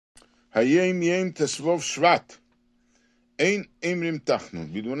Hayom Yom Tesvov Shvat. Ein Emrim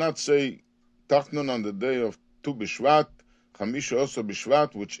Tachanun. We do not say Tachanun on the day of Tu B'Shvat, Chamisha also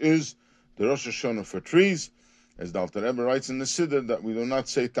B'Shvat, which is the Rosh Hashanah for trees, as the Alter Rebbe writes in the Siddur that we do not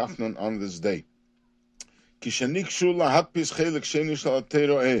say Tachanun on this day.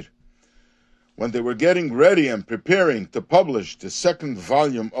 When they were getting ready and preparing to publish the second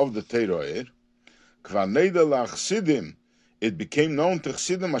volume of the Torah Or, it became known to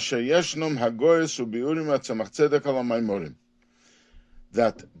chassidim asher yeshnom hagoyes ubiurim Tzemach Tzedek al maamarim,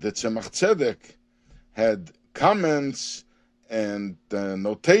 that the Tzemach Tzedek had comments and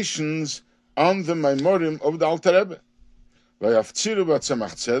notations on the maamarim of the Alter Rebbe. Vayaftziru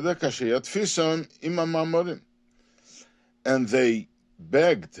b'Tzemach Tzedek asher yatfisam im maamarim, and they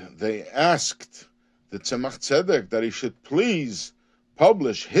asked the Tzemach Tzedek that he should please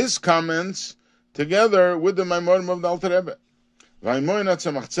publish his comments together with the maamarim of the Alter Rebbe. Vaymoin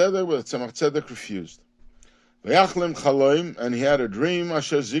Tzemach Tzedek, but Tzemach Tzedek refused. Vayachlim chaloim, and he had a dream.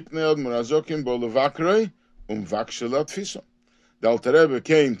 Asher ziknei od murazokim bo levakrei vakshelat tfisom. The Alter Rebbe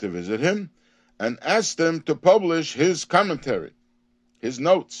came to visit him and asked him to publish his commentary, his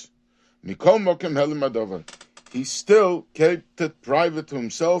notes. Mikol mokem helim adover. He still kept it private to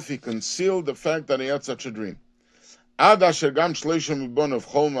himself. He concealed the fact that he had such a dream. Ad asher gam shleishim mibon of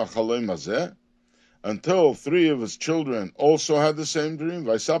chol machaloim hazeh, until three of his children also had the same dream,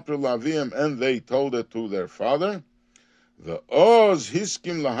 Vaisapru Lavim, and they told it to their father. The Oz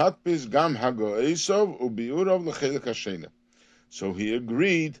Hiskim Lahatpis Gam Hagoesov Ubiurov Lechelik Hashena. So he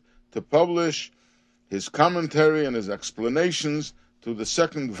agreed to publish his commentary and his explanations to the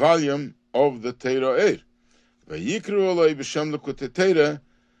second volume of the Torah Or. Vayikru Olai B'Shem Likkutei Torah,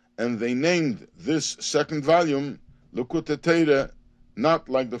 and they named this second volume Likkutei Torah, not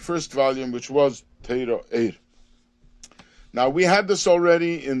like the first volume, which was Torah Or. Now, we had this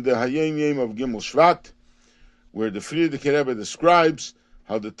already in the Hayom Yom of Gimel Shvat, where the Likkutei Rebbe describes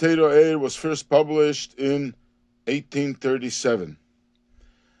how the Torah Or was first published in 1837.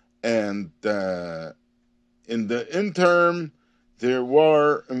 And in the interim, there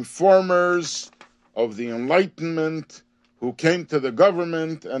were informers of the Enlightenment who came to the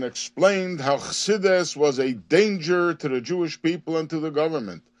government and explained how Chassidus was a danger to the Jewish people and to the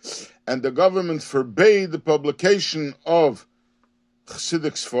government. And the government forbade the publication of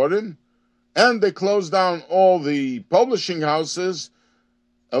Chassidic Sforim, and they closed down all the publishing houses,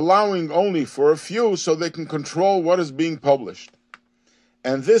 allowing only for a few so they can control what is being published.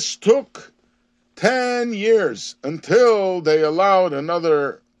 And this took 10 years until they allowed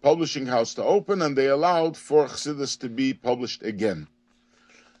another publishing house to open, and they allowed for Chassidus to be published again.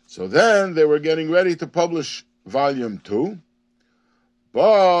 So then they were getting ready to publish volume 2,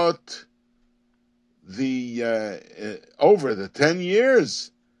 but over the 10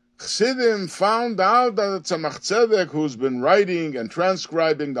 years, chassidim found out that Tzemach Tzedek, who's been writing and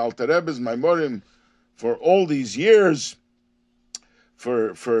transcribing the Alter Rebbe's maamarim for all these years,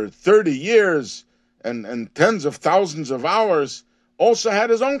 for 30 years and tens of thousands of hours, also had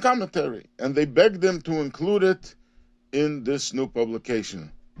his own commentary, and they begged him to include it in this new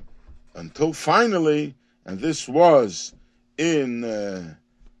publication. Until finally, and this was in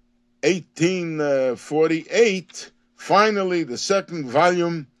 1848, finally the second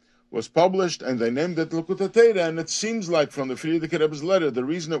volume was published, and they named it Likkutei Torah. And it seems like from the Likkutei Rebbe's letter, the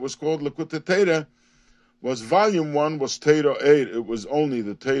reason it was called Likkutei Torah was volume 1 was Torah Or. It was only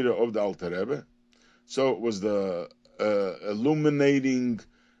the Torah of the Alter Rebbe. So it was the illuminating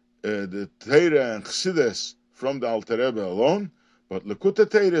the Torah and Chassidus from the Alter Rebbe alone. But Likkutei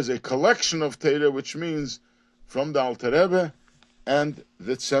Torah is a collection of Torah, which means from the Alter Rebbe and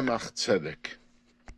the Tzemach Tzedek.